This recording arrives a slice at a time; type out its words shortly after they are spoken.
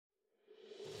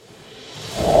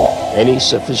Any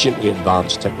sufficiently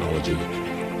advanced technology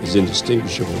is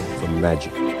indistinguishable from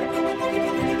magic.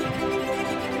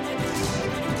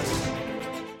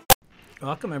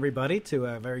 Welcome, everybody, to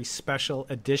a very special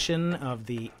edition of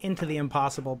the Into the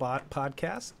Impossible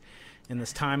podcast. In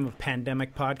this time of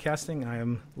pandemic podcasting, I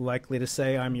am likely to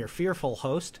say I'm your fearful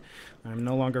host. I'm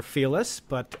no longer fearless,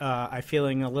 but I'm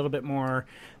feeling a little bit more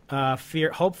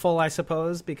hopeful, I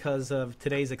suppose, because of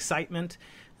today's excitement,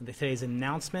 today's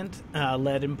announcement,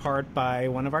 led in part by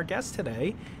one of our guests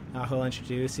today, who I'll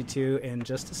introduce you to in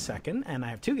just a second. And I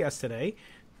have two guests today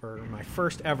for my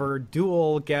first ever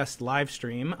dual guest live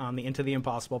stream on the Into the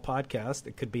Impossible podcast.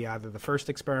 It could be either the first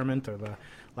experiment or the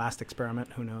last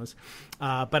experiment, who knows.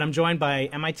 But I'm joined by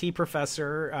MIT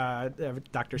professor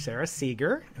Dr. Sara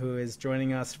Seager, who is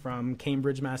joining us from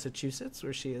Cambridge, Massachusetts,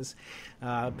 where she has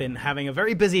been having a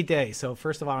very busy day. So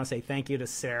first of all, I want to say thank you to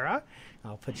Sara.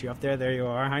 I'll put you up there. There you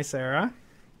are. Hi, Sara.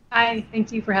 Hi,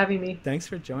 thank you for having me. Thanks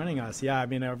for joining us. Yeah, I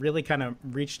mean, I really kind of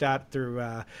reached out through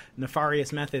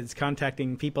nefarious methods,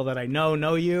 contacting people that I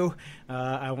know you.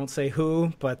 I won't say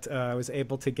who, but I was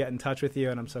able to get in touch with you,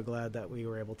 and I'm so glad that we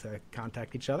were able to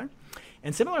contact each other.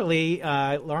 And similarly,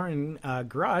 Loren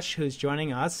Grush, who's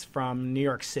joining us from New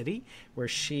York City, where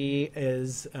she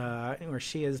has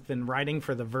been writing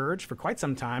for The Verge for quite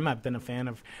some time. I've been a fan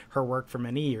of her work for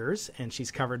many years, and she's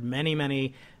covered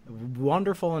many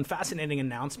wonderful and fascinating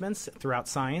announcements throughout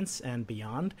science and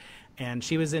beyond. And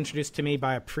she was introduced to me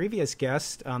by a previous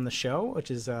guest on the show,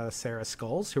 which is Sarah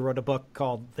Skulls, who wrote a book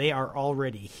called They Are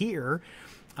Already Here,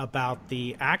 about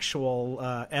the actual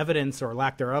evidence, or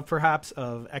lack thereof perhaps,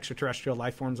 of extraterrestrial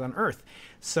life forms on Earth.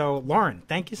 So, Loren,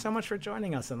 thank you so much for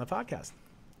joining us on the podcast.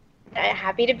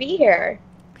 Happy to be here.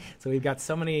 So we've got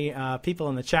so many people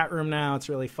in the chat room now. It's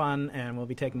really fun, and we'll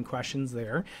be taking questions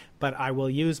there. But I will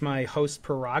use my host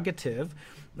prerogative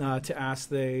to ask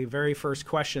the very first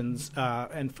questions.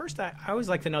 And first, I always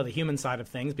like to know the human side of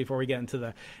things before we get into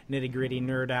the nitty-gritty,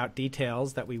 nerd-out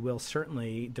details that we will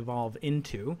certainly devolve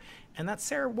into. And that's,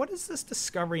 Sara, what does this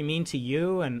discovery mean to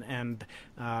you and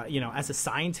as a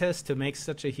scientist, to make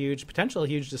such a potential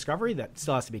huge discovery that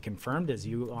still has to be confirmed, as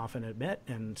you often admit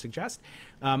and suggest?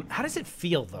 How does it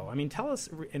feel, though? I mean, tell us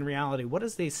in reality, what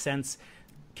is the sense?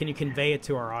 Can you convey it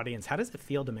to our audience? How does it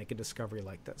feel to make a discovery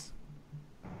like this?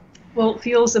 Well, it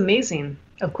feels amazing,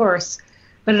 of course,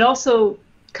 but it also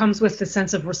comes with the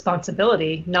sense of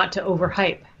responsibility not to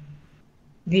overhype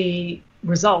the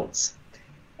results.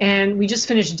 And we just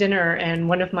finished dinner, and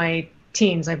one of my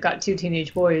teens, I've got two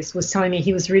teenage boys, was telling me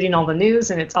he was reading all the news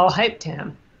and it's all hype to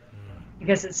him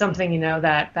because it's something,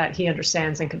 that he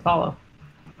understands and can follow.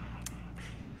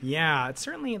 Yeah, it's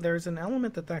certainly, there's an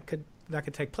element that could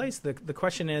take place. The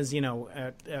question is,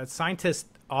 scientists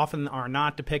often are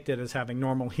not depicted as having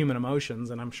normal human emotions,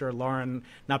 and I'm sure Loren,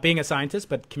 not being a scientist,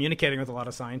 but communicating with a lot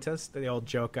of scientists, the old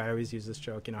joke, I always use this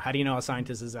joke, how do you know a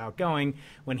scientist is outgoing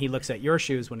when he looks at your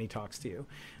shoes when he talks to you?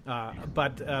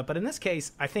 But in this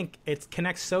case, I think it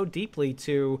connects so deeply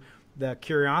to the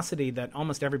curiosity that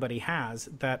almost everybody has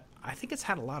that I think it's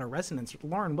had a lot of resonance.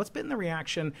 Loren, what's been the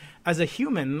reaction as a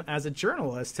human, as a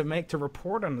journalist, to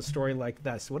report on a story like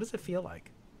this? What does it feel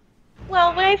like?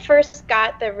 Well, when I first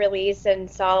got the release and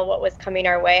saw what was coming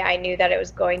our way, I knew that it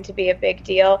was going to be a big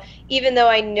deal, even though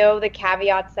I know the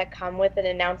caveats that come with an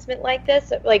announcement like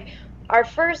this. Like,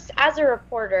 as a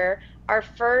reporter, our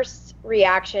first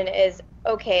reaction is,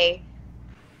 okay,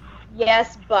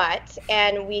 yes, but,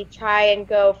 and we try and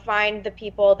go find the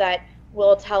people that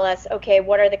will tell us, okay,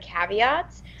 what are the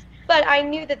caveats? But I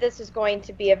knew that this was going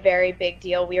to be a very big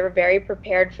deal. We were very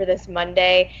prepared for this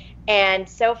Monday, and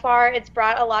so far it's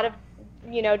brought a lot of,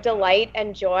 delight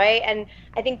and joy. And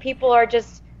I think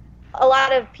a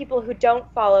lot of people who don't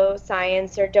follow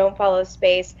science or don't follow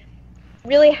space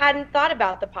really hadn't thought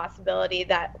about the possibility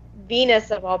that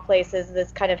Venus, of all places,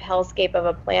 this kind of hellscape of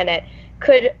a planet,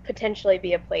 could potentially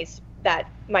be a place that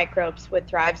microbes would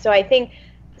thrive. So I think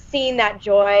seeing that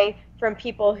joy from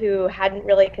people who hadn't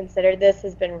really considered this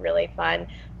has been really fun.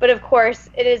 But of course,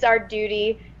 it is our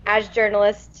duty as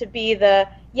journalists to be the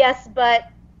yes, but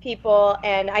people,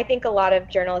 and I think a lot of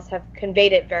journalists have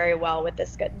conveyed it very well with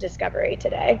this discovery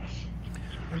today.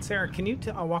 And Sara, can you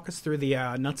walk us through the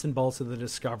nuts and bolts of the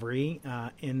discovery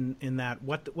in that?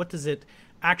 What does it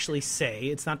actually say?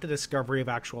 It's not the discovery of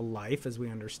actual life as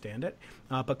we understand it,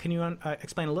 but can you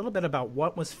explain a little bit about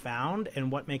what was found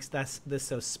and what makes this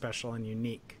so special and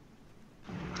unique?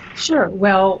 Sure.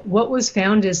 Well, what was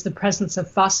found is the presence of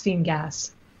phosphine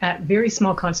gas at very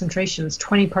small concentrations,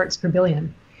 20 parts per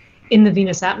billion, in the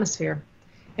Venus atmosphere.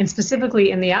 And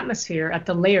specifically in the atmosphere at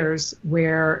the layers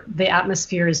where the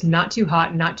atmosphere is not too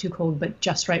hot, not too cold, but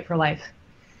just right for life.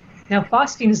 Now,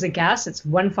 phosphine is a gas. It's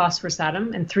one phosphorus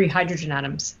atom and 3 hydrogen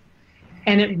atoms.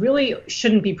 And it really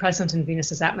shouldn't be present in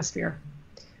Venus's atmosphere.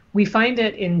 We find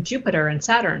it in Jupiter and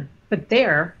Saturn, but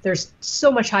there's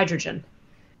so much hydrogen.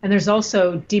 And there's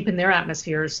also, deep in their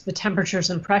atmospheres, the temperatures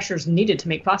and pressures needed to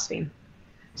make phosphine.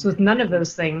 So with none of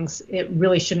those things, it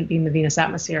really shouldn't be in the Venus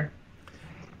atmosphere.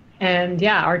 And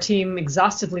yeah, our team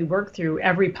exhaustively worked through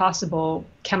every possible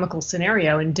chemical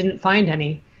scenario and didn't find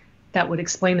any that would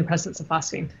explain the presence of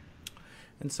phosphine.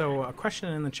 And so a question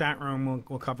in the chat room,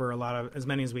 we'll cover as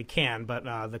many as we can, but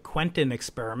the Quentin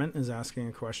experiment is asking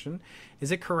a question.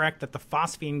 Is it correct that the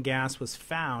phosphine gas was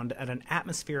found at an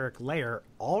atmospheric layer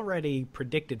already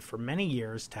predicted for many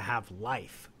years to have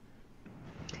life?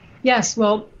 Yes,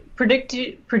 well,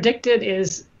 predicted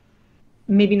is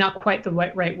maybe not quite the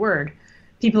right word.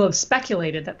 People have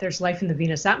speculated that there's life in the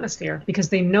Venus atmosphere because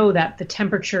they know that the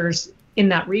temperatures in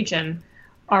that region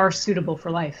are suitable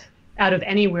for life. Out of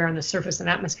anywhere on the surface and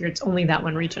atmosphere, it's only that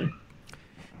one region.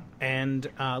 And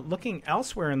looking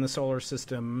elsewhere in the solar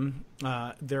system,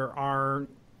 there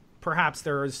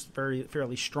is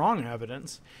fairly strong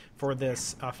evidence for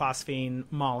this phosphine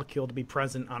molecule to be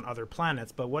present on other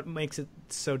planets. But what makes it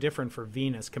so different for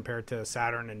Venus compared to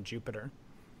Saturn and Jupiter?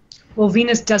 Well,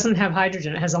 Venus doesn't have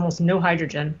hydrogen. It has almost no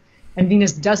hydrogen. And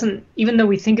Venus doesn't, even though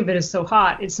we think of it as so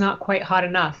hot, it's not quite hot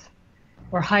enough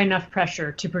or high enough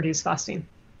pressure to produce phosphine.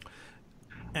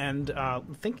 And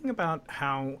thinking about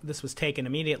how this was taken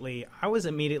immediately, I was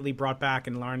immediately brought back,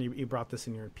 and Loren, you brought this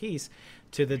in your piece,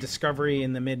 to the discovery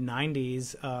in the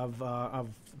mid-90s of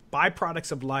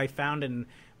byproducts of life found in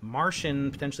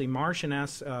potentially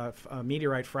Martian-esque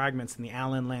meteorite fragments in the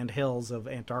Allen Land Hills of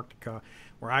Antarctica,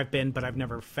 where I've been, but I've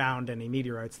never found any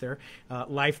meteorites there,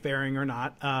 life-bearing or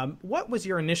not. What was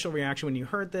your initial reaction when you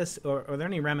heard this? Or are there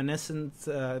any things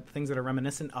that are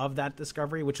reminiscent of that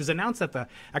discovery, which was announced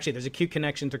actually there's a cute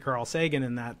connection to Carl Sagan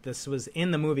in that this was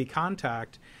in the movie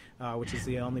Contact, which is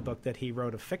the only book that he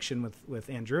wrote of fiction with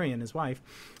Ann Druyan, his wife,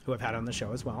 who I've had on the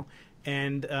show as well.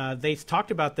 And they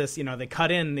talked about this, they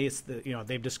cut in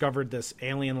they've discovered this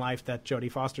alien life that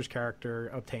Jodie Foster's character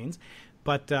obtains.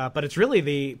 But it's really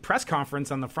the press conference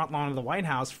on the front lawn of the White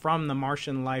House from the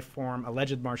alleged Martian life form.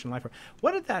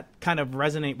 What did that kind of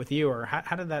resonate with you, or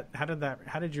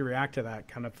how did you react to that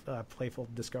kind of playful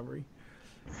discovery?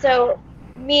 So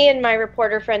me and my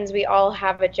reporter friends, we all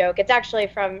have a joke. It's actually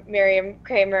from Miriam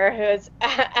Kramer, who's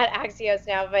at Axios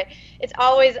now, but it's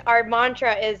always, our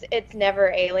mantra is, it's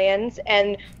never aliens.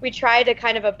 And we try to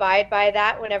kind of abide by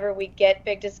that whenever we get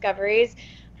big discoveries.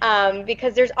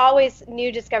 Because there's always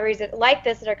new discoveries like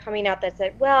this that are coming out that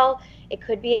said, well, it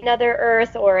could be another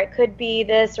Earth, or it could be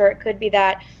this, or it could be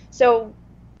that. So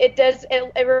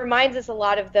it reminds us a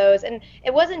lot of those. And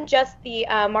it wasn't just the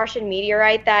Martian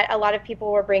meteorite that a lot of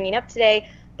people were bringing up today.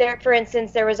 For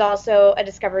instance, there was also a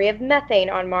discovery of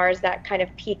methane on Mars that kind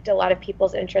of piqued a lot of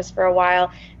people's interest for a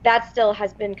while. That still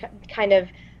has been kind of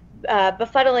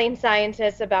befuddling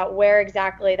scientists about where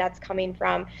exactly that's coming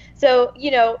from. So,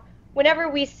 whenever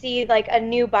we see like a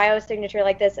new biosignature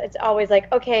like this, it's always like,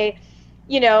 okay,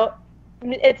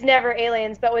 it's never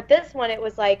aliens. But with this one, it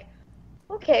was like,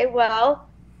 okay, well,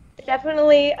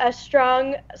 definitely a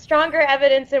stronger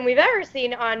evidence than we've ever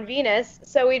seen on Venus.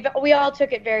 So we all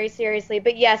took it very seriously.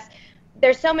 But yes,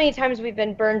 there's so many times we've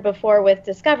been burned before with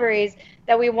discoveries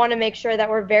that we want to make sure that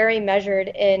we're very measured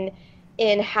in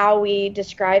how we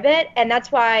describe it. And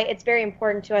that's why it's very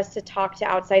important to us to talk to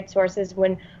outside sources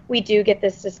when we do get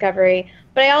this discovery.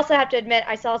 But I also have to admit,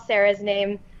 I saw Sarah's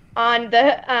name on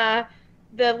the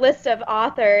list of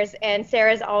authors, and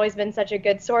Sarah's always been such a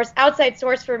good outside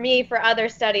source for me for other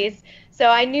studies. So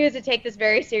I knew to take this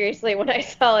very seriously when I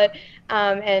saw it,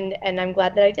 and I'm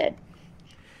glad that I did.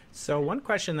 So one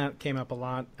question that came up a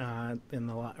lot in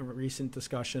the recent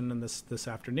discussion and this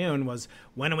afternoon was,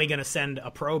 when are we going to send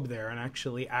a probe there? And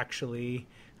actually,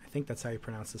 I think that's how you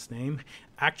pronounce this name.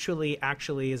 Actually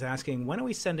is asking, when are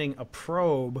we sending a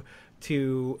probe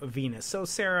to Venus? So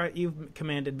Sara, you've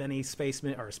commanded many space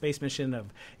mission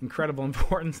of incredible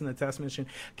importance in the TESS mission.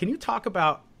 Can you talk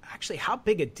about actually how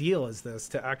big a deal is this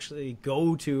to actually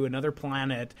go to another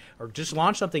planet or just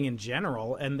launch something in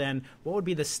general? And then what would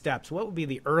be the steps? What would be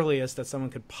the earliest that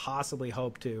someone could possibly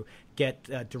hope to get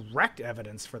direct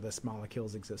evidence for this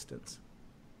molecule's existence?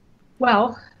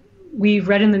 Well, we've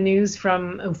read in the news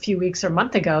from a few weeks or a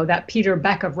month ago that Peter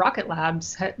Beck of Rocket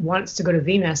Labs wants to go to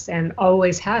Venus, and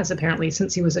always has apparently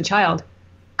since he was a child.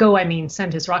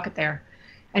 Send his rocket there.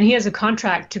 And he has a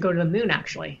contract to go to the moon,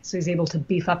 actually. So he's able to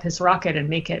beef up his rocket and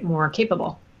make it more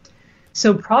capable.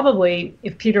 So probably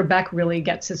if Peter Beck really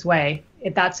gets his way,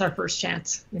 that's our first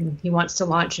chance. And he wants to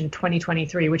launch in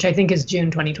 2023, which I think is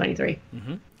June 2023.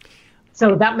 Mm-hmm.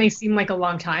 So that may seem like a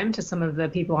long time to some of the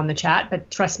people on the chat,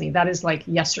 but trust me, that is like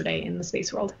yesterday in the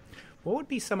space world. What would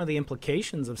be some of the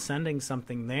implications of sending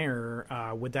something there?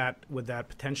 Would that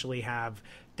potentially have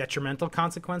detrimental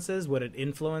consequences? Would it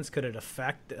influence? Could it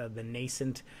affect the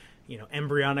nascent,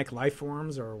 embryonic life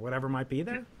forms or whatever might be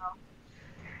there?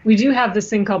 We do have this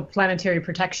thing called planetary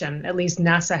protection. At least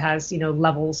NASA has,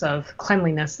 levels of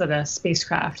cleanliness that a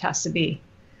spacecraft has to be.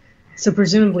 So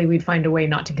presumably we'd find a way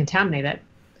not to contaminate it.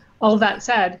 All that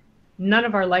said, none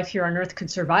of our life here on Earth could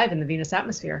survive in the Venus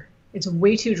atmosphere. It's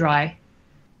way too dry,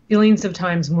 billions of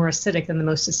times more acidic than the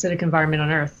most acidic environment on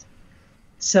Earth.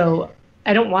 So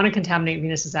I don't want to contaminate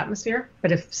Venus's atmosphere,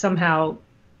 but if somehow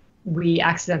we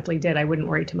accidentally did, I wouldn't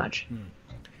worry too much.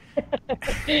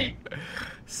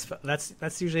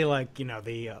 That's usually like,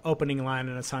 the opening line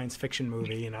in a science fiction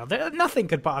movie, nothing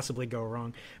could possibly go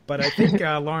wrong. But I think,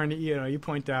 Loren, you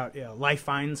point out, life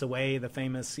finds a way, the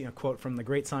famous, quote from the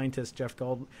great scientist Jeff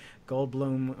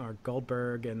Goldblum or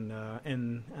Goldberg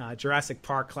in Jurassic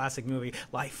Park classic movie,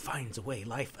 life finds a way,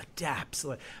 life adapts.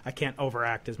 I can't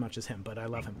overact as much as him, but I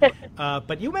love him.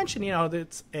 But you mentioned,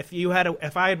 that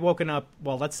if I had woken up,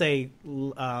 well, let's say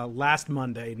last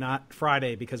Monday, not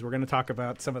Friday, because we're going to talk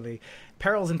about some of the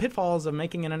perils and pitfalls of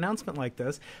making an announcement like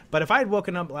this. But if I had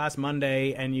woken up last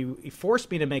Monday and you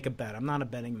forced me to make a bet, I'm not a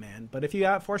betting man, but if you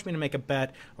forced me to make a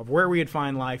bet of where we would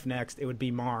find life next, it would be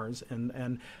Mars.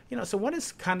 And so what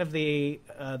is kind of the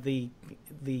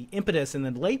impetus in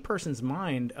the layperson's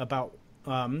mind about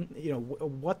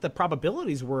what the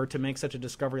probabilities were to make such a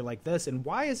discovery like this, and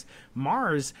why is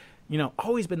Mars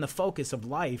always been the focus of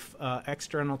life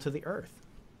external to the Earth?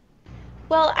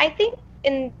 Well, I think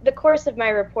in the course of my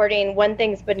reporting, one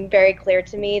thing's been very clear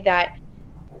to me, that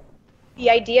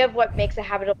the idea of what makes a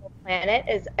habitable planet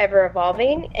is ever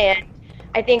evolving. And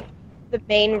I think the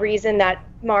main reason that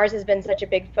Mars has been such a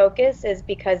big focus is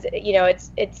because,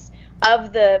 it's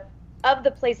of the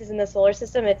places in the solar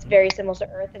system, it's very similar to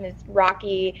Earth, and it's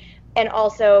rocky. And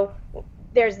also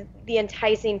there's the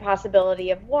enticing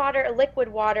possibility of liquid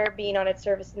water being on its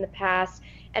surface in the past,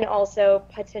 and also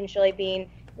potentially being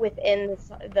within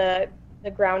the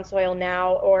ground soil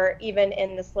now, or even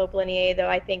in the slope lineae, though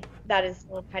I think that is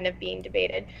still kind of being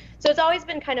debated. So it's always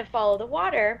been kind of follow the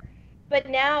water. But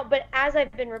as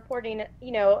I've been reporting,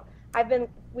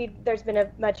 there's been a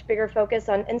much bigger focus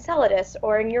on Enceladus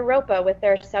or in Europa with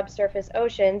their subsurface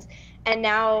oceans. And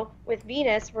now with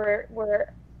Venus,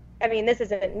 this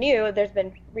isn't new. There's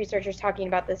been researchers talking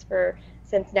about this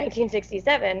since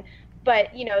 1967.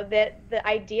 But, the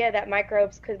idea that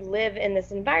microbes could live in this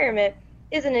environment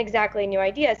isn't exactly a new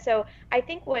idea. So I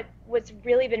think what's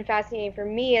really been fascinating for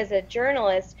me as a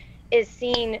journalist is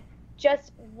seeing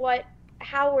just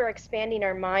how we're expanding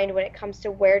our mind when it comes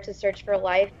to where to search for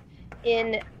life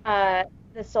in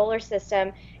the solar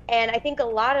system. And I think a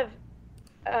lot of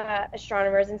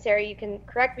astronomers, and Sarah, you can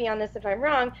correct me on this if I'm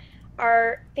wrong,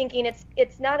 are thinking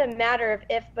it's not a matter of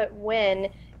if but when.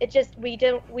 We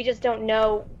just don't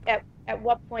know at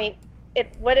what point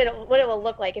what it will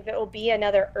look like, if it will be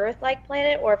another Earth-like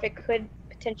planet, or if it could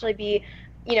potentially be,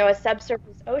 a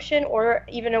subsurface ocean, or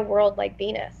even a world like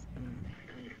Venus.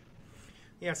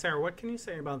 Yeah, Sarah, what can you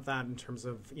say about that in terms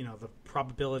of, the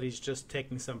probabilities, just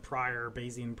taking some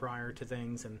Bayesian prior to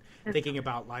things and thinking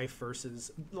about life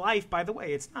versus life? By the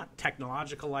way, it's not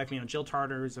technological life. Jill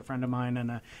Tarter is a friend of mine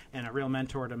and a real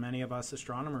mentor to many of us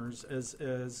astronomers,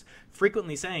 is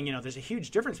frequently saying, there's a huge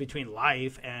difference between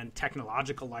life and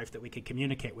technological life that we could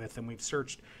communicate with. And we've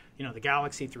searched, the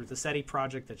galaxy through the SETI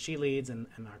project that she leads and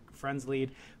our friends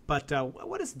lead. But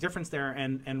what is the difference there,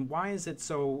 and why is it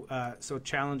so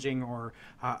challenging or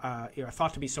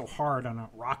thought to be so hard on a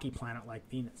rocky planet like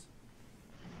Venus?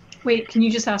 Wait, can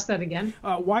you just ask that again?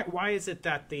 Why is it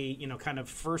that the kind of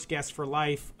first guess for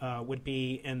life would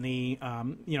be in the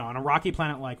on a rocky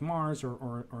planet like Mars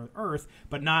or Earth,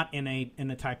 but not in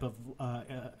a type of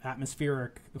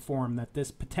atmospheric form that this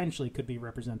potentially could be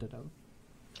representative of?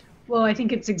 Well, I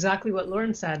think it's exactly what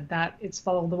Loren said, that it's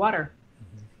follow the water.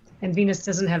 And Venus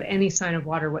doesn't have any sign of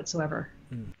water whatsoever.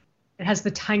 It has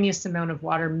the tiniest amount of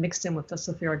water mixed in with the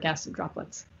sulfuric acid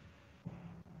droplets.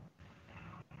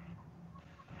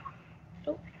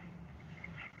 Oh,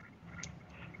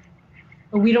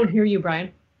 we don't hear you,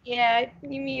 Brian. Yeah,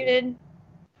 you muted.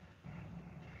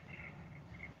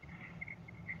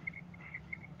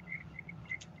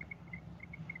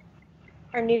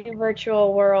 Our new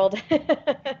virtual world.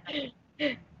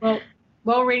 Well,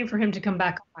 while we're waiting for him to come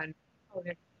back on.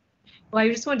 Well, I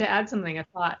just wanted to add something. A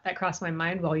thought that crossed my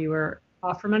mind while you were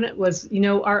off for a minute was,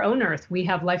 our own Earth, we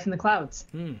have life in the clouds.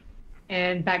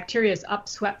 and bacteria is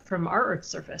upswept from our Earth's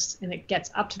surface, and it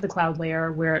gets up to the cloud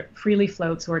layer where it freely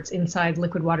floats or it's inside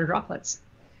liquid water droplets.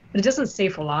 But it doesn't stay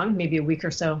for long, maybe a week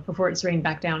or so, before it's rained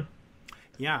back down.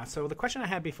 Yeah, so the question I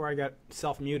had before I got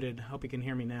self-muted, hope you can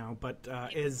hear me now, but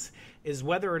is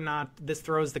whether or not this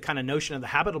throws the kind of notion of the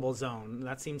habitable zone.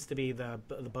 That seems to be the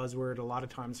buzzword a lot of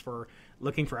times for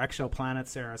looking for exoplanets,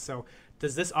 Sarah. So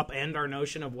does this upend our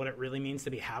notion of what it really means to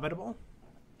be habitable?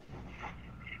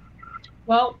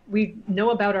 Well, we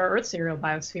know about our Earth's aerial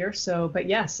biosphere, but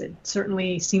yes, it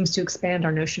certainly seems to expand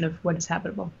our notion of what is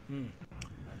habitable.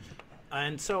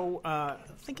 And so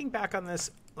thinking back on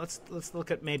this, let's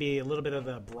look at maybe a little bit of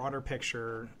the broader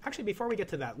picture. Actually, before we get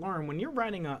to that, Loren, when you're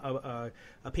writing a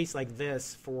piece like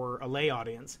this for a lay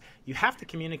audience, you have to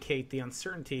communicate the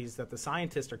uncertainties that the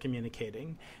scientists are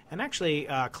communicating. And actually,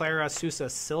 Clara Sousa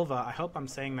Silva, I hope I'm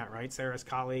saying that right, Sarah's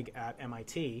colleague at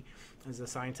MIT, is a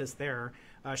scientist there.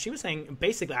 She was saying,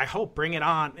 basically, I hope, bring it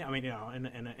on. I mean,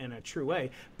 in a true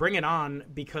way, bring it on,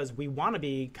 because we want to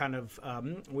be kind of,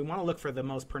 we want to look for the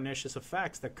most pernicious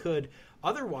effects that could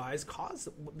otherwise cause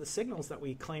the signals that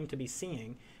we claim to be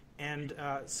seeing. And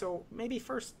so maybe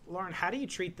first, Loren, how do you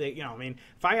treat the,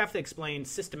 if I have to explain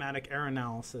systematic error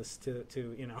analysis to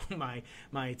my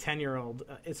 10-year-old,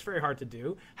 it's very hard to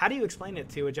do. How do you explain it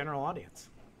to a general audience?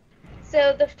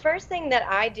 So the first thing that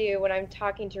I do when I'm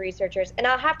talking to researchers, and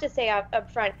I'll have to say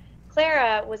up front,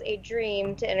 Clara was a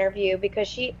dream to interview because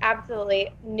she absolutely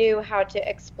knew how to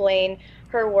explain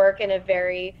her work in a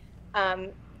very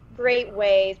great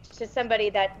way to somebody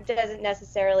that doesn't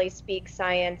necessarily speak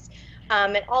science.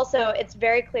 And also, it's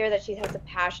very clear that she has a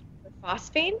passion for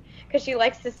phosphine, because she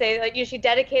likes to say, she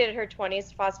dedicated her 20s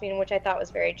to phosphine, which I thought was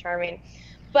very charming.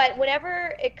 But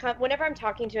whenever I'm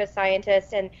talking to a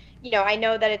scientist, and I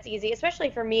know that it's easy, especially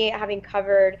for me, having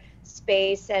covered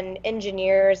space and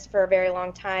engineers for a very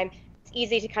long time, it's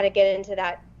easy to kind of get into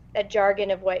that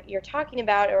jargon of what you're talking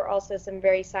about, or also some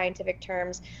very scientific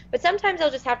terms. But sometimes I'll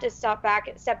just have to step back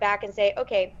and say,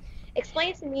 okay,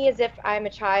 explain to me as if I'm a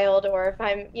child, or if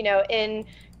I'm in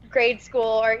grade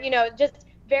school, or just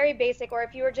very basic, or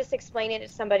if you were just explaining it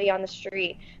to somebody on the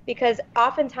street, because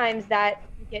oftentimes that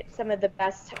you get some of the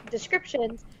best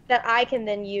descriptions that I can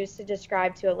then use to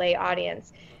describe to a lay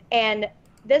audience. And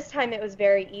this time it was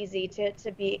very easy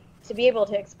to be able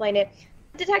to explain it.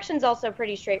 Detection's also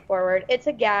pretty straightforward. It's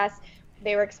a gas.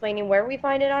 They were explaining where we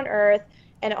find it on Earth,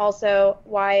 and also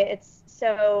why it's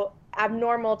so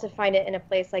abnormal to find it in a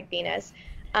place like Venus.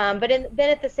 But then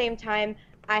at the same time,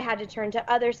 I had to turn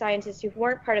to other scientists who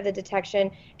weren't part of the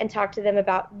detection and talk to them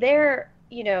about their,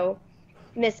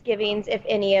 misgivings, if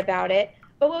any, about it.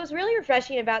 But what was really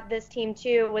refreshing about this team,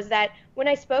 too, was that when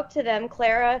I spoke to them,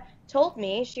 Clara told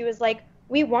me, she was like,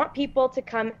 we want people to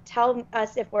come tell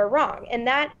us if we're wrong. And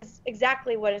that is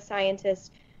exactly what a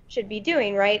scientist should be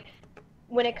doing, right?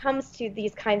 When it comes to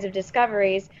these kinds of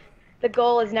discoveries, the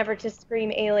goal is never to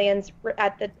scream aliens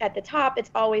at the top. It's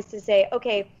always to say,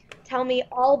 okay, tell me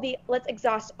let's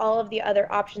exhaust all of the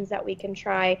other options that we can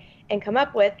try and come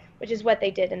up with, which is what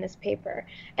they did in this paper.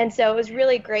 And so it was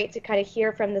really great to kind of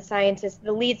hear from the scientists,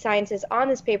 the lead scientists on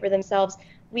this paper themselves.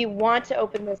 We want to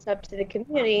open this up to the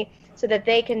community so that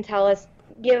they can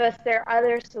give us their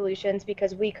other solutions,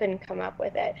 because we couldn't come up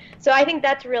with it. So I think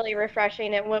that's really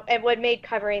refreshing, and what made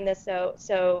covering this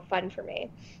so fun for me.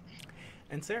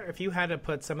 And Sarah, if you had to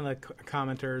put, some of the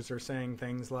commenters are saying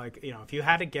things like, if you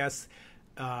had to guess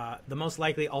the most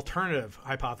likely alternative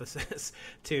hypothesis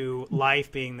to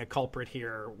life being the culprit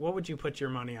here, what would you put your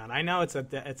money on? I know it's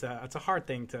a hard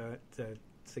thing to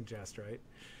suggest, right?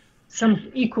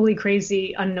 Some equally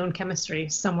crazy unknown chemistry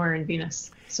somewhere in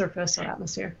Venus, surface or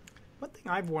atmosphere. One thing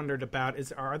I've wondered about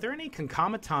is, are there any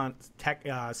concomitant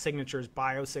signatures,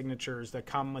 biosignatures, that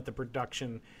come with the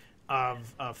production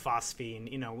of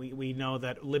phosphine? We know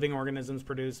that living organisms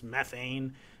produce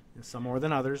methane, some more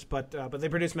than others, but they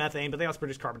produce methane, but they also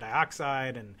produce carbon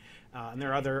dioxide, and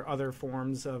there are other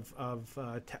forms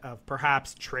of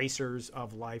perhaps tracers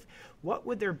of life. What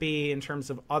would there be in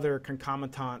terms of other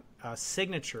concomitant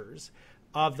signatures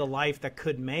of the life that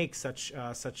could make such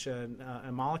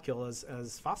a molecule as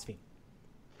phosphine?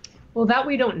 Well, that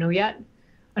we don't know yet.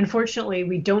 Unfortunately,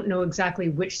 we don't know exactly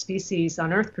which species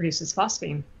on Earth produces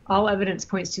phosphine. All evidence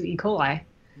points to E. coli,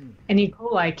 and E.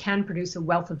 coli can produce a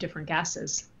wealth of different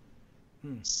gases.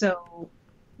 So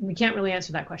we can't really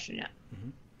answer that question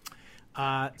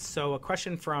yet. So a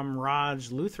question from Raj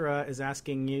Luthra is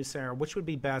asking you, Sarah, which would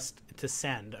be best to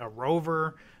send, a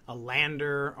rover, a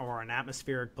lander, or an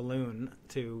atmospheric balloon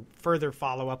to further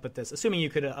follow up with this, assuming you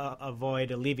could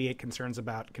alleviate concerns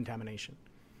about contamination?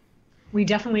 We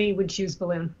definitely would choose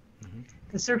balloon.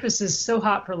 The surface is so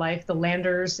hot for life. The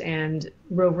landers and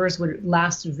rovers would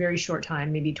last a very short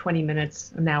time, maybe 20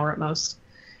 minutes, an hour at most.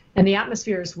 And the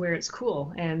atmosphere is where it's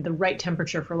cool and the right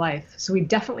temperature for life. So we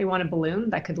definitely want a balloon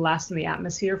that could last in the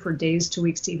atmosphere for days to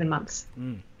weeks to even months.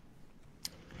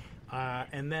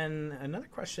 And then another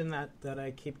question that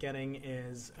I keep getting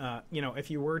is,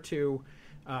 if you were to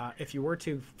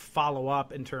follow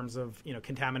up in terms of,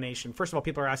 contamination, first of all,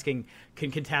 people are asking,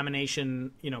 can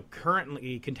contamination,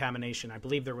 currently contamination, I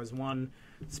believe there was one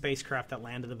spacecraft that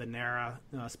landed, the Venera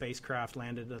spacecraft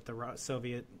landed that the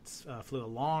Soviets flew a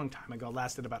long time ago,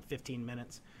 lasted about 15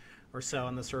 minutes or so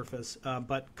on the surface.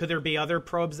 But could there be other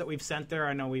probes that we've sent there?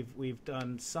 I know we've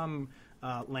done some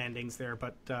landings there,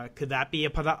 but could that be a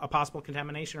possible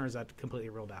contamination, or is that completely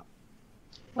ruled out?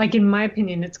 Like, in my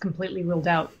opinion, it's completely ruled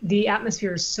out. The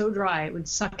atmosphere is so dry, it would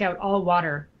suck out all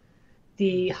water.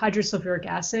 The hydrosulfuric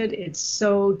acid, it's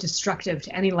so destructive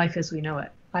to any life as we know it.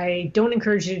 I don't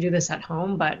encourage you to do this at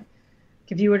home, but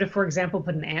if you were to, for example,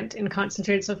 put an ant in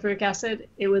concentrated sulfuric acid,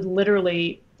 it would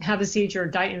literally have a seizure,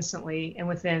 die instantly, and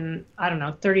within,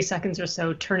 30 seconds or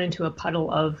so, turn into a puddle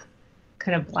of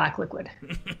kind of black liquid.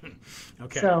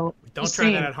 Okay. So don't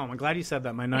try that at home. I'm glad you said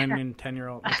that. My 9 and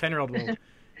 10-year-old will.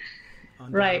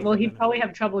 Right. Well, he'd probably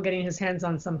have trouble getting his hands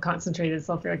on some concentrated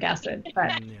sulfuric acid.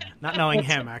 But not knowing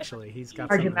him, actually, he's got.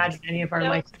 Hard to imagine any of our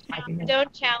life.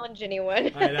 Don't challenge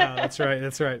anyone. I know. That's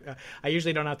right. I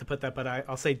usually don't have to put that, but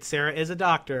I'll say Sara is a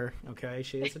doctor. Okay,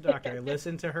 she is a doctor. I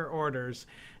listen to her orders.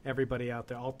 Everybody out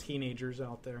there, all teenagers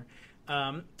out there.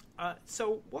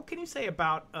 So what can you say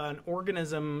about an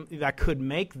organism that could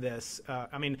make this?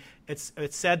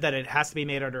 It's said that it has to be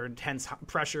made under intense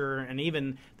pressure, and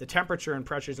even the temperature and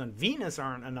pressures on Venus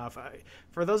aren't enough.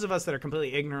 For those of us that are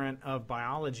completely ignorant of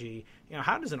biology,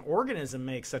 how does an organism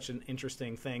make such an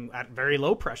interesting thing at very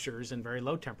low pressures and very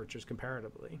low temperatures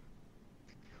comparatively?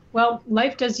 Well,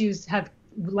 life has enzymes,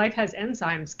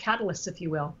 catalysts, if you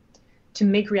will, to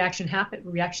make reactions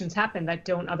happen that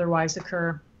don't otherwise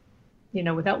occur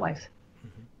without life.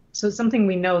 Mm-hmm. So it's something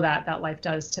we know that life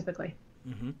does typically.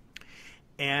 Mm-hmm.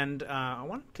 And I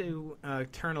want to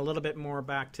turn a little bit more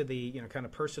back to the kind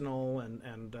of personal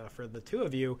and for the two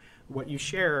of you, what you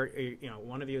share.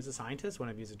 One of you is a scientist, one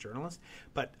of you is a journalist.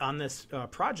 But on this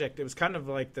project, it was kind of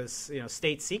like this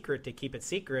state secret to keep it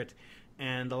secret.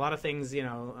 And a lot of things,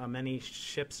 many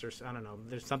ships, or I don't know,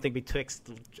 there's something betwixt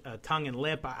tongue and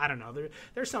lip. I don't know.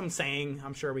 There's some saying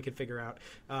I'm sure we could figure out.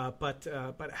 But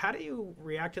how do you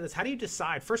react to this? How do you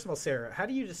decide? First of all, Sara, how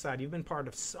do you decide? You've been part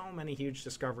of so many huge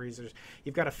discoveries.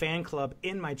 You've got a fan club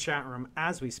in my chat room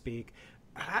as we speak.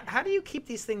 How do you keep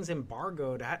these things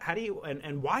embargoed? How do you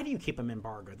and why do you keep them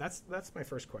embargoed? That's my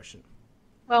first question.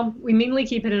 Well, we mainly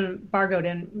keep it embargoed,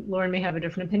 and Loren may have a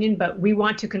different opinion, but we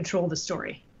want to control the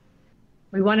story.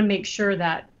 We want to make sure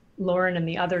that Loren and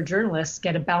the other journalists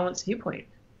get a balanced viewpoint.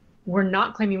 We're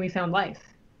not claiming we found life.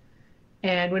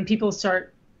 And when people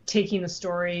start taking the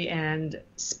story and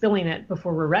spilling it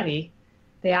before we're ready,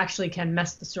 they actually can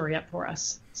mess the story up for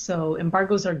us. So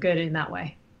embargoes are good in that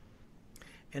way.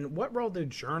 And what role do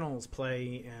journals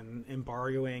play in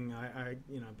embargoing?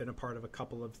 I've been a part of a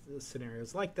couple of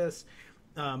scenarios like this.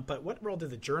 But what role do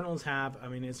the journals have?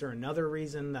 Is there another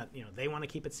reason that they want to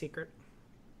keep it secret?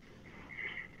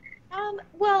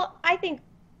 Well, I think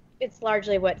it's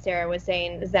largely what Sara was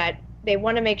saying, is that they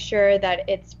want to make sure that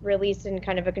it's released in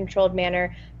kind of a controlled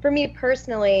manner. For me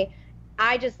personally,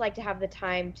 I just like to have the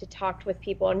time to talk with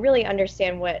people and really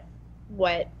understand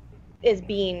what is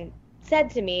being said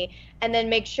to me, and then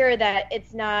make sure that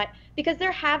it's not, because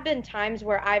there have been times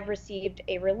where I've received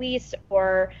a release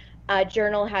or a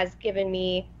journal has given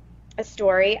me a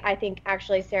story. I think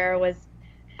actually Sara was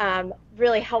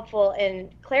really helpful in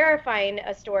clarifying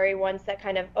a story once that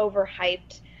kind of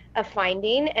overhyped a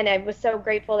finding. And I was so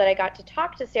grateful that I got to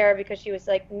talk to Sara, because she was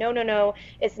like, no,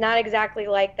 it's not exactly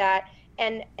like that.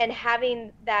 And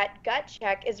having that gut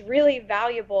check is really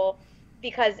valuable,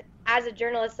 because as a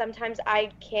journalist, sometimes I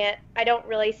don't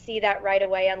really see that right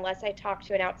away unless I talk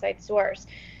to an outside source.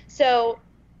 So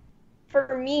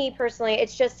for me personally,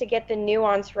 it's just to get the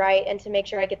nuance right and to make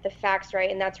sure I get the facts right,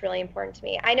 and that's really important to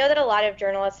me. I know that a lot of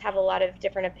journalists have a lot of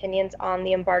different opinions on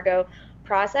the embargo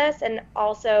process, and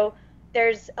also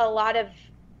there's a lot of,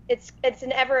 it's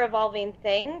an ever-evolving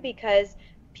thing, because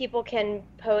people can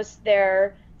post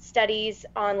their studies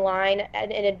online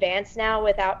in advance now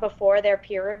before they're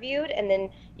peer-reviewed, and then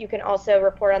you can also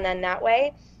report on them that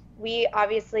way. We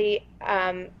obviously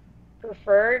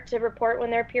prefer to report when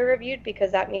they're peer-reviewed,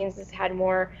 because that means it's had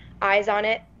more eyes on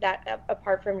it, that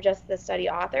apart from just the study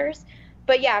authors.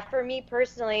 But yeah, for me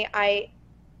personally, I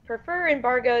prefer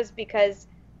embargoes because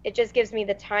It just gives me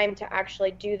the time to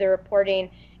actually do the reporting.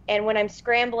 And when I'm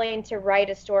scrambling to write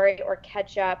a story or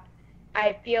catch up,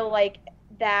 I feel like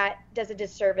that does a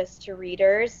disservice to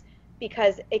readers,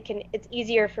 because it's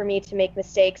easier for me to make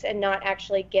mistakes and not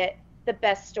actually get the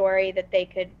best story that they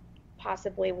could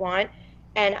possibly want.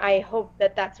 And I hope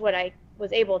that that's what I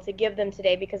was able to give them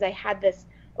today, because I had this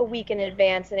a week in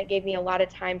advance, and it gave me a lot of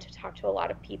time to talk to a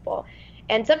lot of people.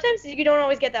 And sometimes you don't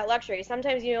always get that luxury.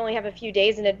 Sometimes you only have a few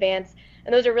days in advance,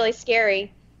 and those are really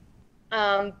scary.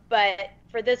 But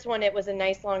for this one, it was a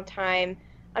nice long time.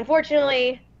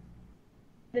 Unfortunately,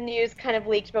 the news kind of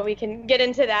leaked, but we can get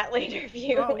into that later if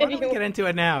you. Well, why don't we get into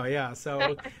it now? Yeah.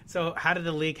 So how did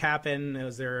the leak happen?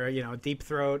 Was there a deep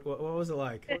throat? What was it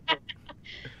like?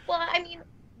 Well, I mean,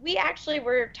 we actually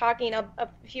were talking. A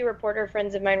few reporter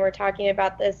friends of mine were talking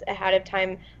about this ahead of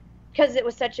time, because it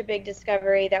was such a big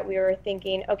discovery that we were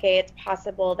thinking, okay, it's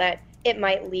possible that it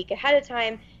might leak ahead of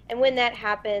time, and when that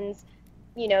happens,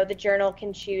 the journal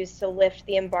can choose to lift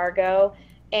the embargo.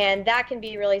 And that can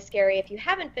be really scary if you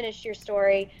haven't finished your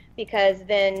story, because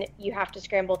then you have to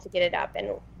scramble to get it up.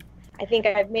 And I think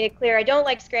I've made it clear I don't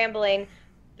like scrambling.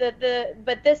 But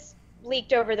this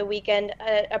leaked over the weekend.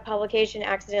 A publication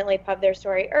accidentally pubbed their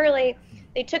story early.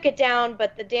 They took it down,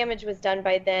 but the damage was done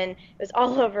by then. It was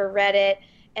all over Reddit.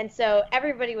 And so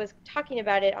everybody was talking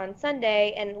about it on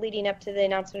Sunday and leading up to the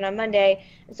announcement on Monday.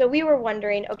 And so we were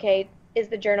wondering, okay, is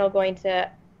the journal going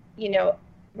to,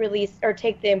 release or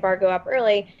take the embargo up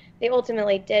early? They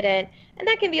ultimately didn't, and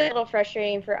that can be a little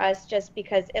frustrating for us, just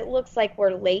because it looks like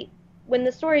we're late when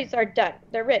the stories are done.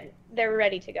 They're written, they're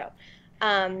ready to go.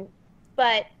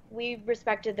 But we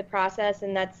respected the process,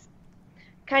 and that's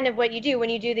kind of what you do when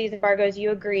you do these embargoes.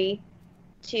 You agree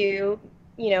to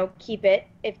keep it,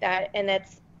 and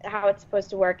that's how it's supposed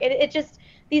to work. It just,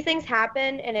 these things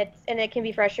happen, and it can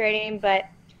be frustrating, but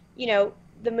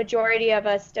the majority of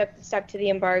us stuck to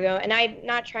the embargo. And I'm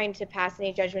not trying to pass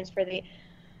any judgments for the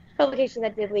publication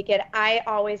that did leak it. I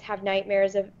always have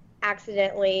nightmares of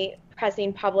accidentally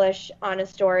pressing publish on a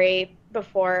story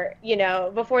before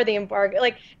the embargo.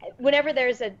 Like, whenever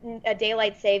there's a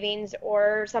daylight savings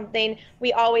or something,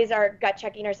 we always are gut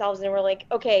checking ourselves, and we're like,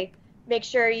 okay, make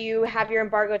sure you have your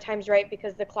embargo times right,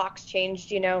 because the clock's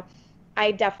changed.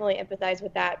 I definitely empathize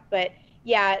with that. But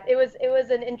yeah, it was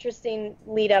an interesting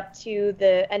lead up to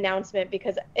the announcement,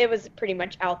 because it was pretty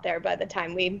much out there by the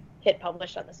time we hit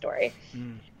publish on the story.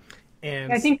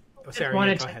 And I think Sarah,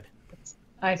 go ahead.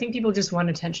 I think people just want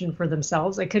attention for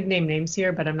themselves. I could name names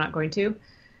here, but I'm not going to.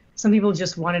 Some people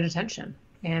just wanted attention.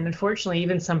 And unfortunately,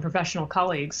 even some professional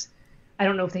colleagues, I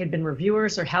don't know if they had been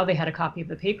reviewers or how they had a copy of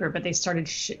the paper, but they started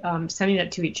sending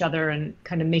it to each other and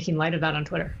kind of making light of that on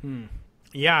Twitter.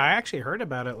 Yeah, I actually heard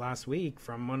about it last week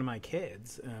from one of my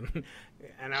kids,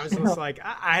 and I was just like,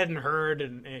 I hadn't heard,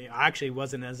 and I actually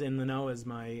wasn't as in the know as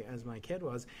my kid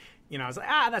was. I was like,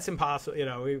 that's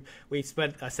impossible. We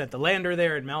sent the lander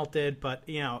there, it melted, but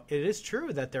it is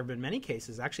true that there have been many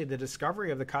cases. Actually, the discovery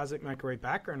of the cosmic microwave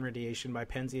background radiation by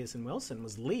Penzias and Wilson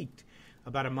was leaked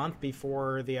about a month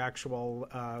before the actual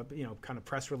kind of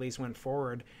press release went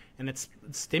forward, and it's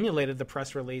stimulated the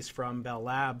press release from Bell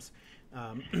Labs.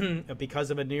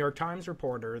 Because of a New York Times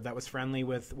reporter that was friendly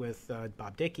with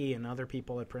Bob Dickey and other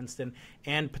people at Princeton,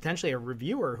 and potentially a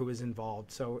reviewer who was involved.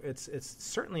 So it's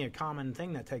certainly a common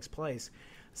thing that takes place.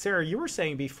 Sarah, you were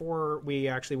saying before we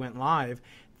actually went live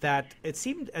that it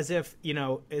seemed as if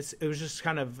it was just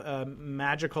kind of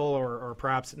magical, or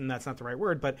perhaps, and that's not the right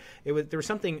word, but there was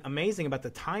something amazing about the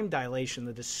time dilation,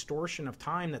 the distortion of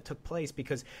time that took place,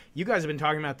 because you guys have been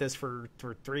talking about this for 2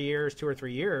 or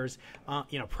 3 years,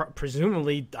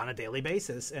 presumably on a daily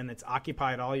basis, and it's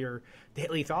occupied all your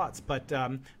daily thoughts. But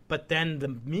then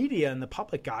the media and the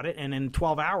public got it, and in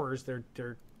 12 hours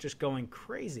they're just going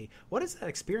crazy. What has that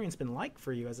experience been like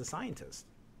for you as a scientist?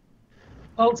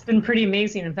 Well, it's been pretty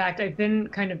amazing. In fact, I've been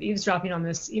kind of eavesdropping on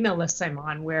this email list I'm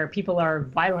on, where people are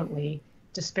violently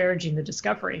disparaging the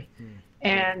discovery.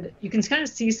 And you can kind of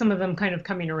see some of them kind of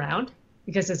coming around,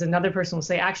 because as another person will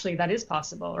say, actually, that is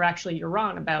possible, or actually, you're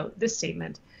wrong about this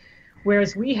statement.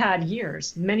 Whereas we had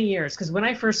many years, because when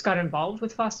I first got involved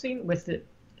with phosphine,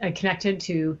 I connected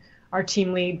to our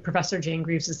team lead, Professor Jane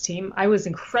Greaves' team, I was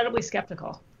incredibly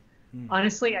skeptical.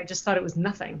 Honestly, I just thought it was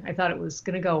nothing. I thought it was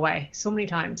going to go away so many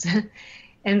times.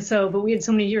 But we had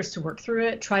so many years to work through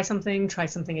it, try something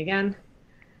again.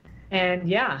 And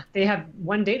yeah, they have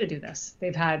 1 day to do this.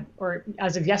 They've had, or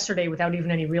as of yesterday, without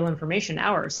even any real information,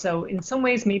 hours. So in some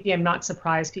ways, maybe I'm not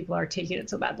surprised people are taking it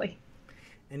so badly.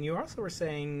 And you also were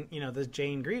saying, that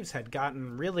Jane Greaves had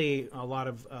gotten really a lot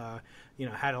of,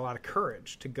 had a lot of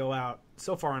courage to go out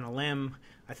so far on a limb.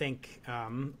 I think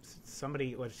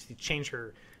she changed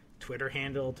her Twitter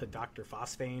handle to Dr.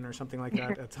 Phosphane or something like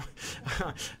that.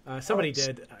 Somebody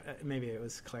did. Maybe it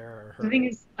was Clara or her. The thing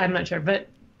is, I'm not sure, but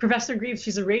Professor Greaves,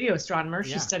 she's a radio astronomer.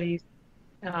 Yeah. She studies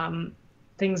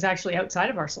things actually outside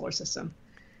of our solar system.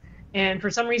 And for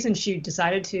some reason, she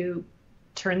decided to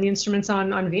turn the instruments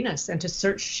on Venus and to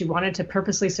search. She wanted to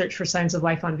purposely search for signs of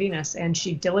life on Venus. And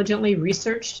she diligently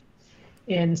researched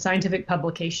in scientific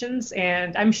publications.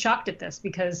 And I'm shocked at this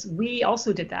because we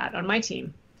also did that on my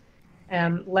team,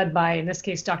 led by, in this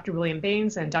case, Dr. William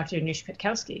Baines and Dr. Anish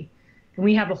Pitkowski. And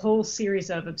we have a whole series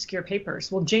of obscure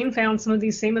papers. Well, Jane found some of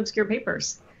these same obscure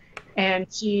papers. And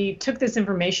she took this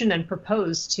information and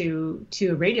proposed to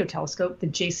a radio telescope, the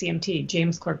JCMT,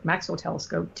 James Clerk Maxwell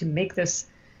Telescope, to make this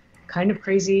kind of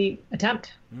crazy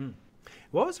attempt.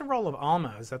 What was the role of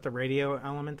ALMA? Is that the radio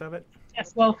element of it?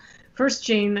 Yes. Well, first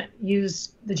Jane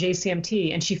used the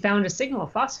JCMT and she found a signal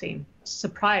of phosphine.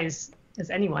 Surprise as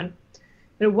anyone.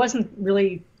 But it wasn't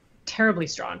really terribly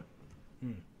strong.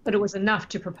 But it was enough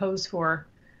to propose for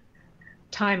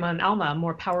time on ALMA, a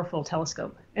more powerful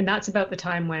telescope. And that's about the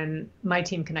time when my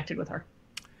team connected with her.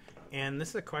 And this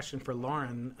is a question for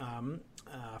Loren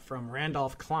from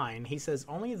Randolph Klein. He says,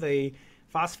 only the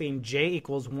phosphine J =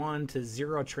 1 to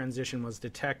 0 transition was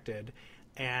detected.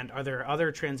 And are there other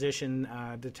transition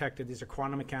detected? These are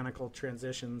quantum mechanical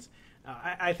transitions.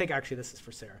 I think actually this is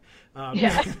for Sarah.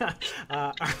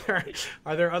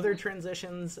 Are there other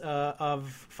transitions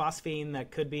of phosphine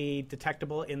that could be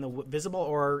detectable in the visible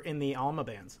or in the ALMA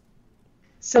bands?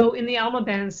 So in the ALMA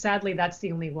bands, sadly, that's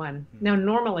the only one. Now,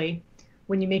 normally,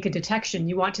 when you make a detection,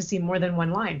 you want to see more than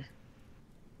one line.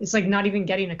 It's like not even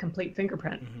getting a complete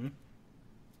fingerprint.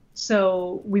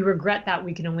 So we regret that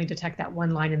we can only detect that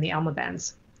one line in the ALMA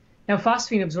bands. Now,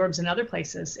 phosphine absorbs in other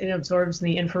places. It absorbs in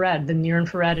the infrared, the near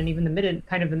infrared, and even the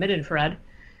mid-infrared.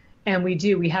 And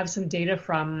we have some data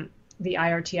from the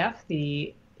IRTF,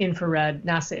 the infrared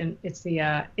NASA, it's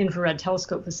the infrared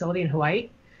telescope facility in Hawaii.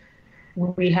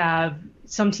 We have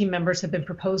some team members have been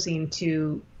proposing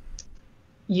to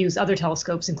use other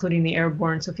telescopes, including the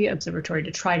Airborne Sophia Observatory,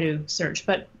 to try to search.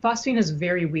 But phosphine has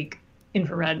very weak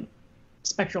infrared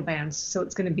spectral bands, so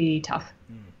it's going to be tough.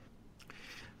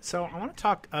 So I want to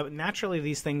talk, naturally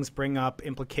these things bring up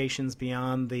implications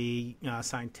beyond the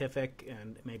scientific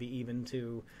and maybe even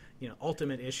to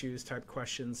ultimate issues type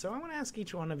questions. So I want to ask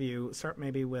each one of you, start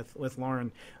maybe with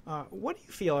Loren, what do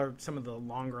you feel are some of the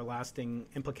longer lasting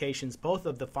implications, both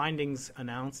of the findings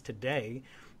announced today,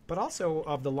 but also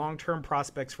of the long-term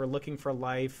prospects for looking for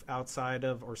life outside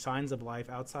of, or signs of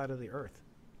life outside of the Earth?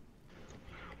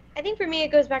 I think for me, it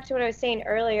goes back to what I was saying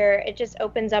earlier. It just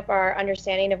opens up our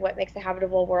understanding of what makes a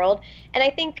habitable world. And I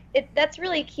think that's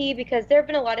really key because there have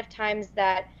been a lot of times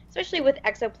that, especially with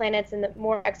exoplanets and the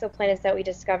more exoplanets that we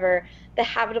discover, the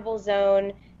habitable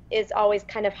zone is always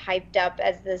kind of hyped up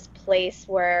as this place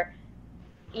where,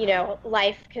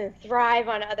 life can thrive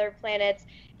on other planets.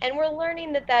 And we're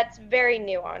learning that that's very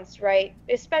nuanced, right?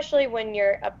 Especially when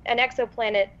you're an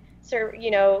exoplanet,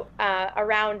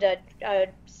 around a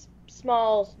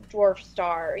small dwarf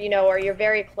star, or you're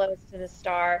very close to the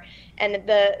star, and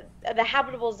the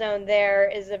habitable zone there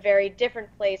is a very different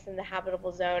place than the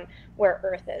habitable zone where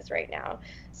Earth is right now.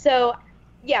 So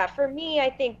yeah, for me,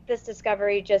 I think this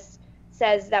discovery just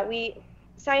says that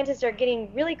scientists are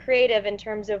getting really creative in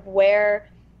terms of where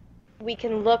we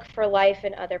can look for life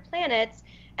in other planets.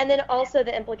 And then also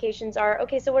the implications are,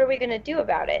 okay, so what are we going to do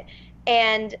about it?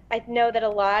 And I know that a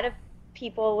lot of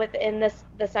people within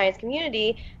the science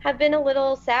community have been a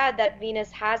little sad that Venus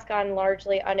has gone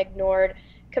largely unignored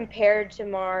compared to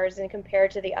Mars and compared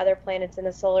to the other planets in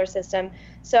the solar system.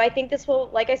 So I think this will,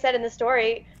 like I said in the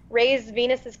story, raise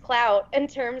Venus's clout in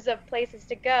terms of places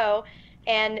to go,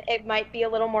 and it might be a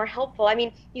little more helpful. I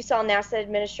mean, you saw NASA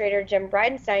Administrator Jim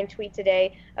Bridenstine tweet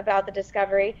today about the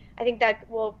discovery. I think that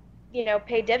will,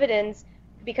 pay dividends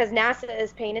because NASA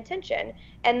is paying attention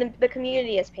and the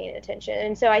community is paying attention.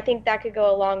 And so I think that could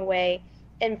go a long way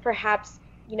in perhaps,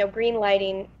 green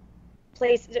lighting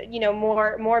places,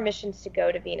 more missions to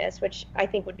go to Venus, which I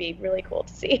think would be really cool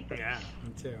to see. Yeah,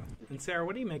 me too. And Sarah,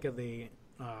 what do you make of the,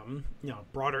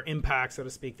 broader impact, so to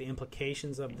speak, the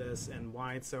implications of this and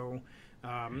why it's so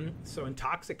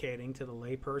intoxicating to the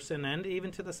layperson and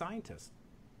even to the scientist?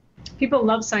 People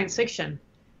love science fiction,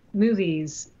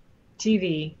 movies,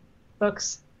 TV,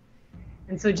 books.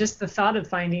 And so just the thought of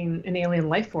finding an alien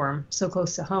life form so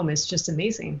close to home is just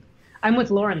amazing. I'm with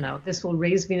Loren, though. This will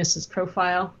raise Venus's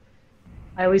profile.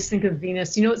 I always think of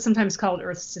Venus. You know, it's sometimes called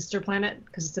Earth's sister planet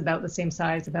because it's about the same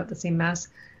size, about the same mass.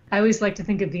 I always like to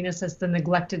think of Venus as the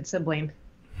neglected sibling.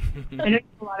 I know you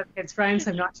have a lot of kids, Brian,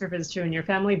 so I'm not sure if it's true in your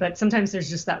family, but sometimes there's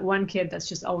just that one kid that's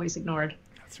just always ignored.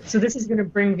 That's right. So this is going to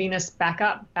bring Venus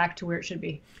back to where it should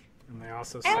be. And I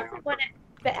also want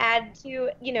to add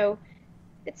to,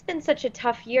 it's been such a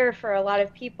tough year for a lot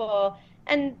of people,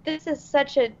 and this is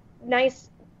such a nice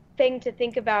thing to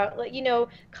think about,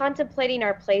 contemplating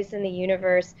our place in the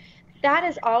universe. That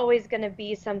is always going to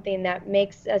be something that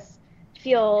makes us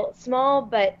feel small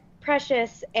but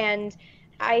precious, and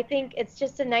I think it's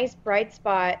just a nice bright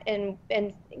spot. And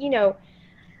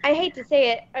I hate to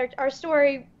say it, our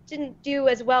story didn't do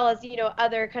as well as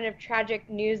other kind of tragic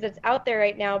news that's out there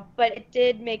right now, but it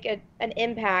did make an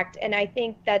impact, and I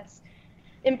think that's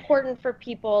important for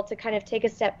people to kind of take a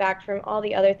step back from all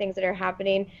the other things that are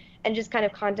happening and just kind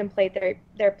of contemplate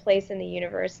their place in the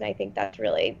universe, and I think that's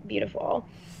really beautiful.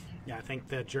 Yeah, I think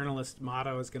the journalist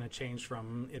motto is going to change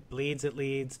from "it bleeds, it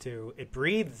leads" to "it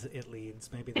breathes, it leads."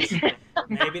 Maybe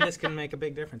this can make a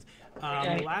big difference.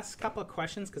 Last couple of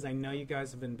questions, because I know you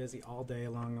guys have been busy all day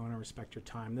long. I want to respect your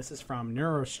time. This is from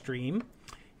NeuroStream,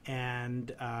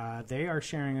 and they are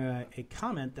sharing a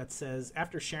comment that says,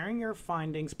 "After sharing your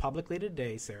findings publicly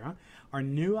today, Sara, are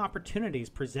new opportunities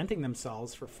presenting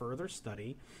themselves for further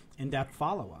study, in-depth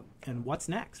follow-up, and what's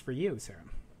next for you, Sara?"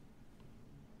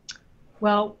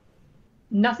 Well,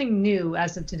 nothing new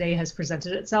as of today has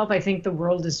presented itself. I think the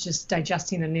world is just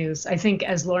digesting the news. I think,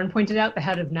 as Loren pointed out, the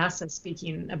head of NASA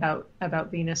speaking about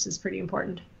Venus is pretty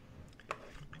important.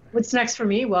 What's next for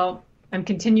me? Well, I'm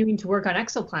continuing to work on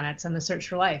exoplanets and the search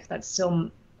for life. That's still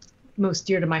most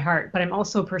dear to my heart. But I'm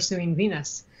also pursuing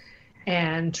Venus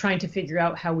and trying to figure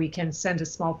out how we can send a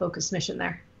small focus mission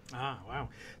there. Ah, wow.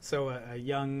 So a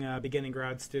young beginning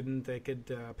grad student, they could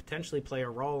potentially play a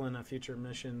role in a future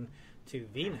mission to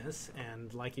Venus.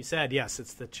 And like you said, yes,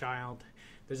 it's the child.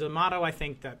 There's a motto, I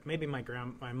think, that maybe my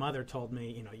mother told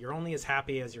me, you're only as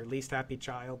happy as your least happy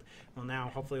child. Well, now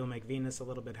hopefully we'll make Venus a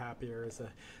little bit happier as a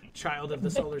child of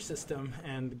the solar system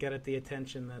and get it the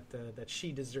attention that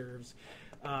she deserves.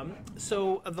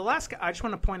 So the last, I just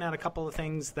want to point out a couple of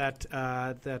things that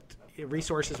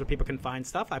resources where people can find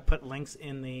stuff. I put links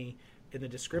in the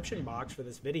description box for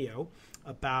this video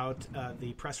about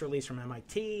the press release from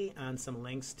MIT and some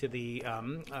links to the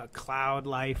Cloud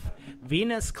Life,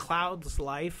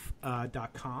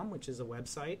 VenusCloudsLife.com, which is a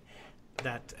website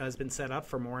that has been set up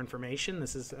for more information.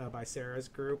 This is by Sara's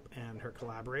group and her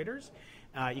collaborators.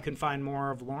 You can find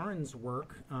more of Loren's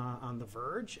work on The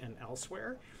Verge and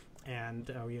elsewhere.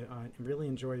 And we really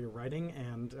enjoy your writing,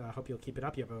 and hope you'll keep it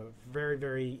up. You have a very,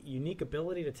 very unique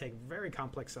ability to take very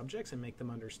complex subjects and make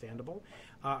them understandable.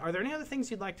 Are there any other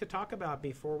things you'd like to talk about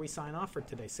before we sign off for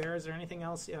today? Sara, is there anything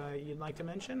else you'd like to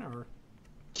mention? Or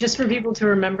just for people to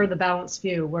remember the balanced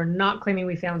view. We're not claiming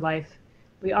we found life.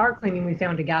 We are claiming we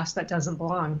found a gas that doesn't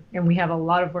belong, and we have a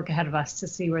lot of work ahead of us to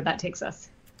see where that takes us.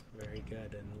 Very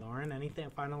good. And Loren, anything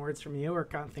final words from you or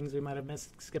things we might have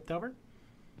skipped over?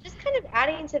 Just kind of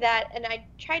adding to that, and I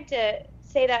tried to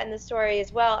say that in the story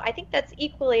as well, I think that's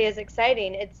equally as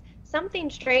exciting. It's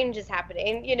something strange is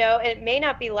happening, it may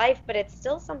not be life, but it's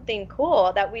still something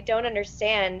cool that we don't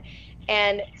understand.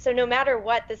 And so no matter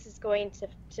what, this is going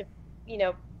to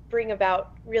bring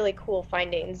about really cool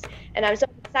findings. And I'm so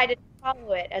excited to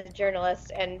follow it as a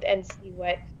journalist and see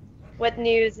what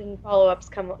news and follow-ups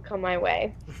come my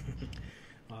way.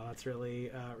 Well, that's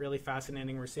really really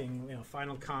fascinating. We're seeing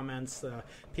final comments,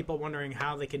 people wondering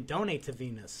how they can donate to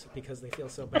Venus because they feel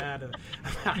so bad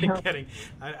about getting.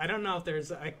 I don't know if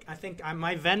there's. I think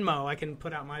my Venmo. I can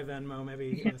put out my Venmo.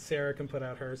 Maybe Sara can put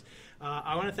out hers.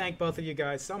 I want to thank both of you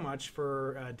guys so much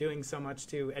for doing so much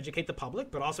to educate the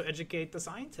public, but also educate the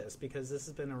scientists, because this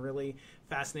has been a really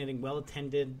fascinating,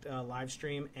 well-attended live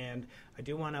stream. And I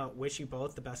do want to wish you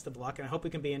both the best of luck, and I hope we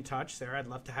can be in touch. Sara, I'd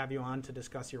love to have you on to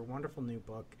discuss your wonderful new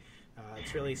book.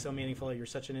 It's really so meaningful. You're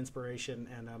such an inspiration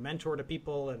and a mentor to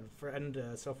people and friend,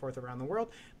 so forth around the world.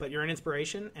 But you're an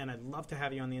inspiration, and I'd love to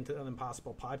have you on the Into the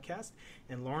Impossible podcast.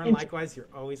 And Loren, likewise, you're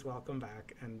always welcome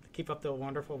back. And keep up the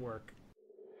wonderful work.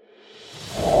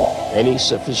 Any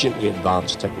sufficiently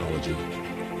advanced technology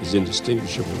is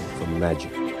indistinguishable from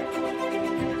magic.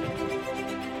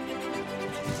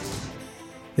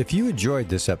 If you enjoyed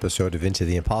this episode of Into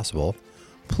the Impossible,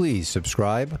 please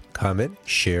subscribe, comment,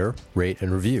 share, rate,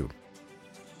 and review.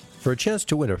 For a chance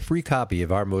to win a free copy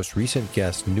of our most recent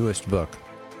guest's newest book,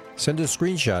 send a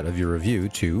screenshot of your review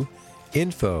to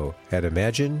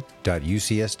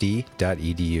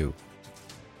info@imagine.ucsd.edu.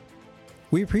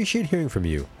 We appreciate hearing from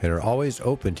you and are always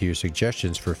open to your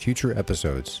suggestions for future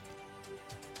episodes.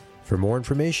 For more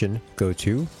information, go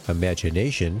to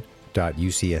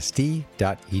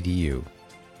imagination.ucsd.edu.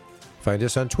 Find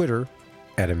us on Twitter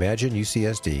at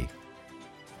ImagineUCSD.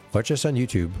 Watch us on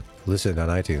YouTube, listen on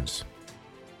iTunes.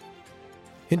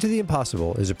 Into the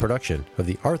Impossible is a production of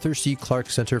the Arthur C. Clarke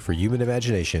Center for Human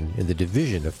Imagination in the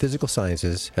Division of Physical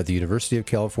Sciences at the University of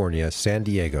California, San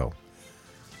Diego.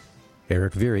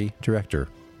 Eric Veary, Director.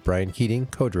 Brian Keating,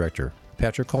 Co-Director.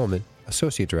 Patrick Coleman,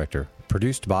 Associate Director.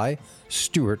 Produced by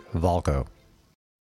Stuart Valco.